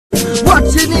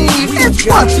What you need, it's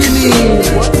what you need.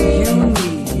 What you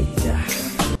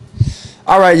need.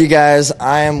 All right, you guys,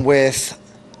 I am with,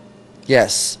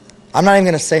 yes, I'm not even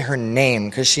going to say her name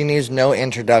because she needs no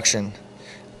introduction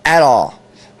at all.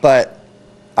 But,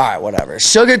 all right, whatever.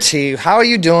 Suga T, how are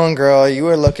you doing, girl? You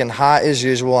are looking hot as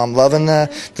usual. I'm loving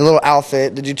the little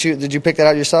outfit. Did you pick that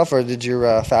out yourself, or did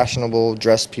your fashionable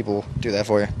dress people do that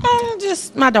for you?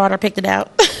 Just my daughter picked it out.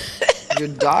 Your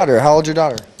daughter. How old's your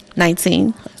daughter?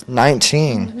 19.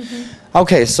 19. Mm-hmm.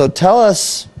 Okay, so tell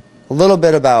us a little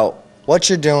bit about what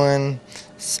you're doing.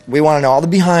 We want to know all the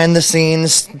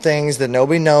behind-the-scenes things that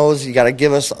nobody knows. You got to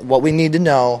give us what we need to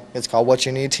know. It's called What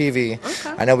You Need TV.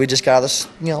 Okay. I know we just got this,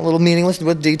 little meeting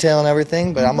with detail and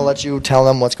everything, but I'm gonna let you tell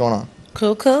them what's going on.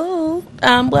 Cool.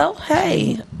 Well,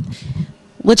 hey,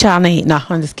 what y'all need? No,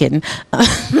 I'm just kidding.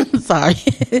 Sorry.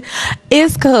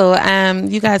 It's cool.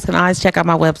 You guys can always check out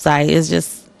my website. It's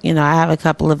just, I have a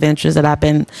couple of ventures that I've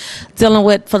been dealing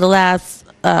with for the last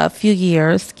few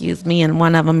years, and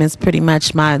one of them is pretty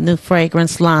much my new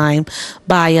fragrance line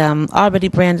by already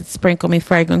branded Sprinkle Me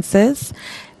Fragrances.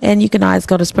 And you can always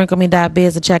go to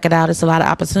sprinkleme.biz to check it out. It's a lot of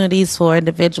opportunities for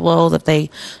individuals if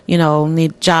they,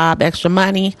 need job, extra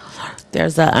money.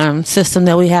 There's a system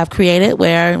that we have created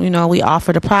where, we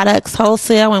offer the products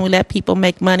wholesale and we let people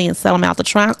make money and sell them out the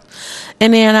trunk.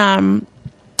 And then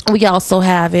we also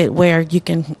have it where you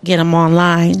can get them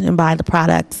online and buy the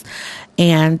products.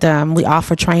 And we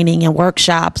offer training and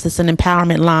workshops. It's an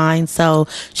empowerment line. So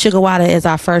Sugar Water is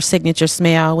our first signature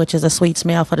smell, which is a sweet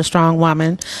smell for the strong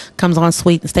woman. Comes on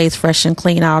sweet and stays fresh and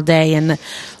clean all day. And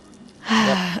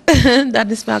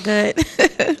doesn't it smell good?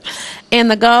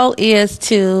 And the goal is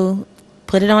to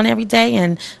put it on every day,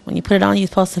 and when you put it on, you're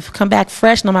supposed to come back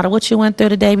fresh no matter what you went through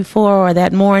the day before or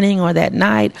that morning or that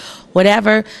night,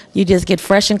 whatever. You just get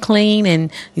fresh and clean, and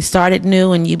you start it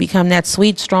new, and you become that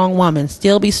sweet, strong woman.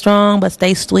 Still be strong, but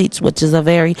stay sweet, which is a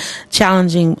very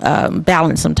challenging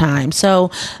balance sometimes. So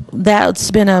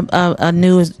that's been a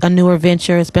newer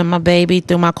venture. It's been my baby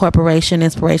through my corporation,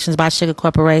 Inspirations by Sugar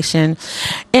Corporation.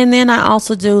 And then I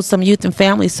also do some youth and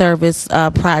family service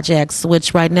projects,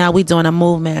 which right now we're doing a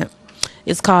movement.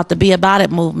 It's called the Be About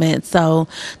It movement. So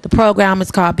the program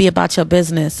is called Be About Your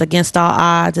Business Against All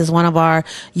Odds. Is one of our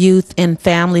youth and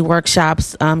family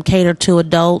workshops catered to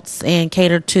adults and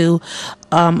catered to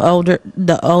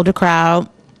the older crowd,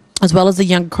 as well as the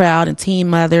younger crowd and teen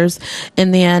mothers.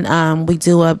 And then we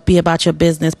do a Be About Your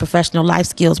Business professional life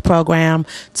skills program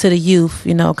to the youth,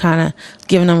 kind of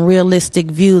giving them realistic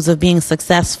views of being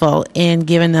successful and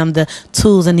giving them the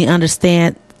tools and the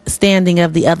understanding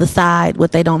of the other side,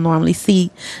 what they don't normally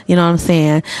see, you know what I'm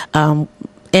saying?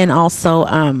 And also,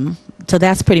 so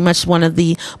that's pretty much one of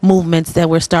the movements that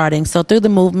we're starting. So through the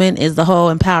movement is the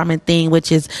whole empowerment thing,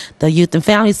 which is the youth and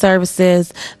family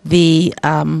services, the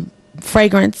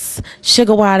fragrance,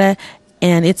 Sugar Water,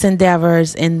 and its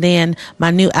endeavors, and then my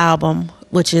new album,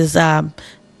 which is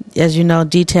as you know,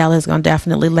 Detail is going to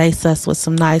definitely lace us with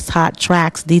some nice hot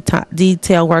tracks.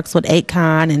 Detail works with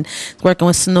Akon and working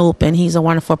with Snoop, and he's a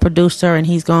wonderful producer, and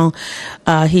he's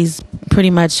pretty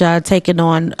much taking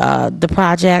on the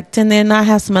project. And then I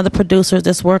have some other producers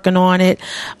that's working on it.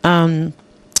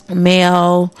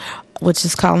 Mel, which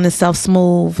is calling itself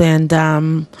Smooth,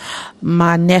 and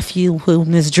my nephew, who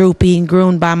is Droopy,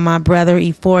 groomed by my brother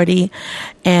E40,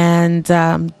 and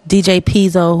DJ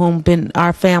Pizzo, who's been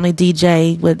our family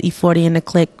DJ with E40 and the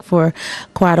Click for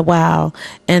quite a while,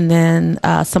 and then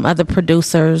some other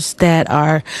producers that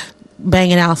are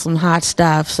banging out some hot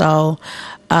stuff. So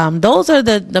those are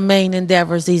the main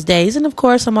endeavors these days. And of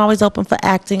course, I'm always open for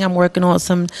acting. I'm working on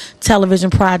some television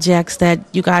projects that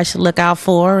you guys should look out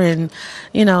for, and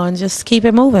and just keep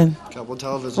it moving. Couple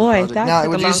television projects. Now,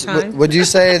 would you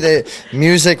say that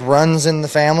music runs in the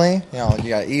family? You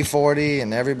got E40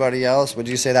 and everybody else. Would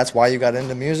you say that's why you got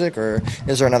into music, or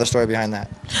is there another story behind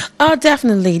that? Oh,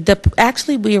 definitely.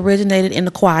 Actually, we originated in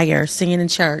the choir, singing in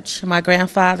church. My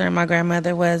grandfather and my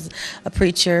grandmother was a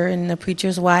preacher and a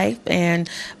preacher's wife, and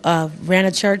ran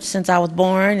a church since I was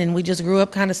born, and we just grew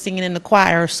up kind of singing in the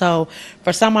choir. So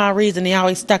for some odd reason, they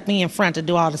always stuck me in front to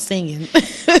do all the singing.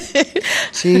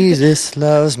 Jesus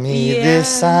loves me, yeah.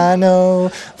 This I know,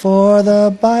 for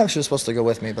the Bible. She was supposed to go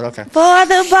with me, but okay. For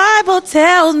the Bible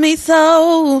tells me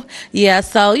so. Yeah,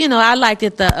 so I liked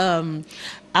it.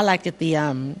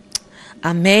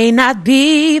 I may not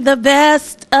be the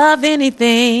best of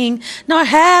anything, nor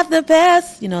have the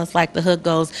best. You know, it's like the hook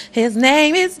goes, his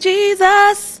name is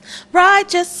Jesus,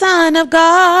 righteous Son of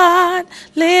God,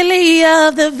 lily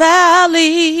of the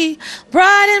valley,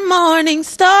 bright and morning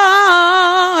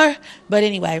star. But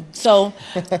anyway, so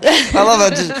I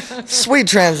love it. Just sweet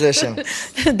transition.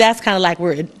 that's kind of like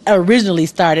where it originally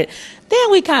started.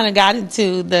 Then we kind of got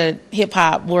into the hip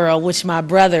hop world, which my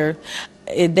brother,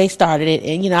 they started it,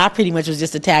 and I pretty much was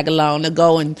just a tag along to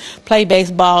go and play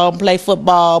baseball, play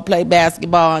football, play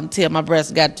basketball until my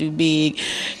breasts got too big,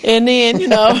 and then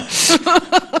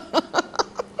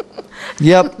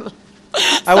Yep.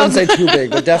 I wouldn't say too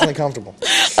big, but definitely comfortable.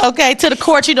 Okay, to the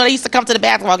court, they used to come to the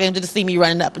basketball game just to see me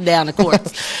running up and down the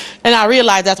courts, and I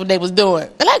realized that's what they was doing.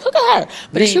 They're like, look at her.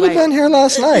 But you should have been here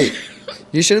last night.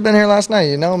 You should have been here last night.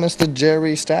 Mr.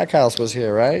 Jerry Stackhouse was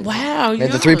here, right? Wow.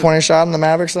 Made the three-pointer shot in the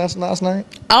Mavericks last night.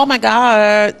 Oh, my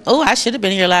God. Oh, I should have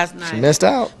been here last night. She missed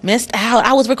out.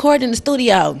 I was recording in the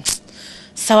studio,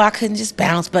 so I couldn't just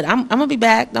bounce. But I'm going to be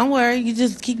back. Don't worry. You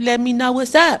just keep letting me know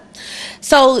what's up.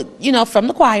 So, from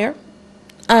the choir,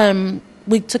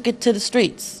 we took it to the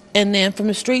streets. And then from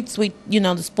the streets, we,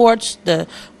 the sports, the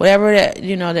whatever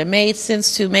that made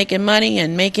sense to making money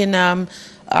and making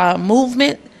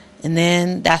movement. And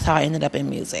then that's how I ended up in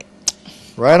music.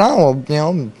 Right on.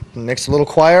 Well, mix a little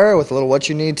choir with a little What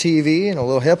You Need TV and a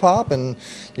little hip-hop, and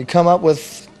you come up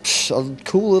with a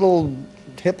cool little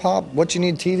hip-hop What You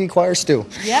Need TV choir stew.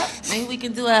 Yep. Maybe we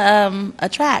can do a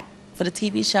track for the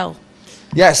TV show.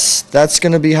 Yes, that's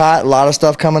going to be hot. A lot of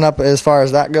stuff coming up as far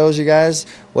as that goes, you guys.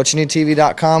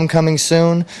 WhatYouNeedTV.com coming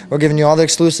soon. We're giving you all the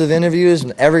exclusive interviews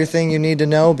and everything you need to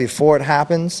know before it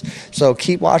happens. So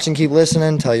keep watching, keep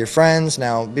listening, tell your friends.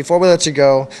 Now, before we let you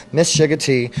go, Miss Suga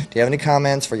T, do you have any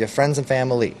comments for your friends and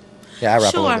family? Yeah, I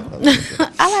rap a little bit.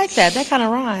 I like that. That kind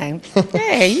of rhymed.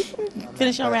 Hey, you can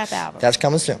finish your rap album. That's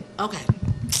coming soon. Okay.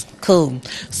 Cool.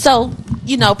 So,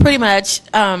 pretty much,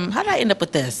 how did I end up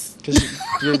with this? Because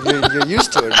you're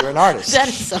used to it. You're an artist. That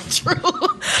is so true.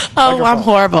 Oh, I'm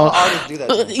horrible. All artists do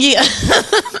that.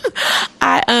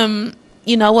 Yeah.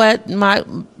 You know what?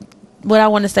 What I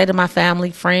want to say to my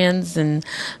family, friends, and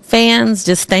fans,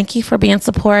 just thank you for being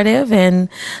supportive, and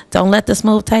don't let the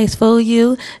smooth taste fool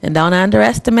you, and don't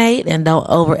underestimate and don't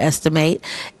overestimate,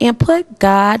 and put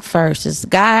God first. It's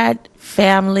God,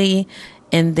 family,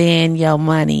 and then your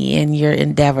money and your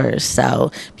endeavors.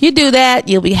 So if you do that,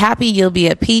 you'll be happy, you'll be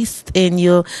at peace, and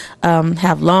you'll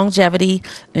have longevity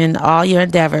in all your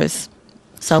endeavors.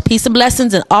 So peace and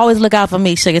blessings, and always look out for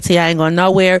me, Suga T. I ain't going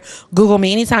nowhere. Google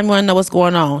me anytime you want to know what's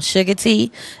going on. Suga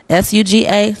T,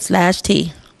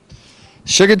 SUGA/T.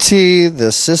 Suga T,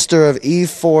 the sister of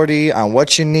E40 on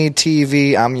What You Need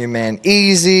TV. I'm your man,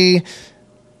 Easy.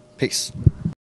 Peace.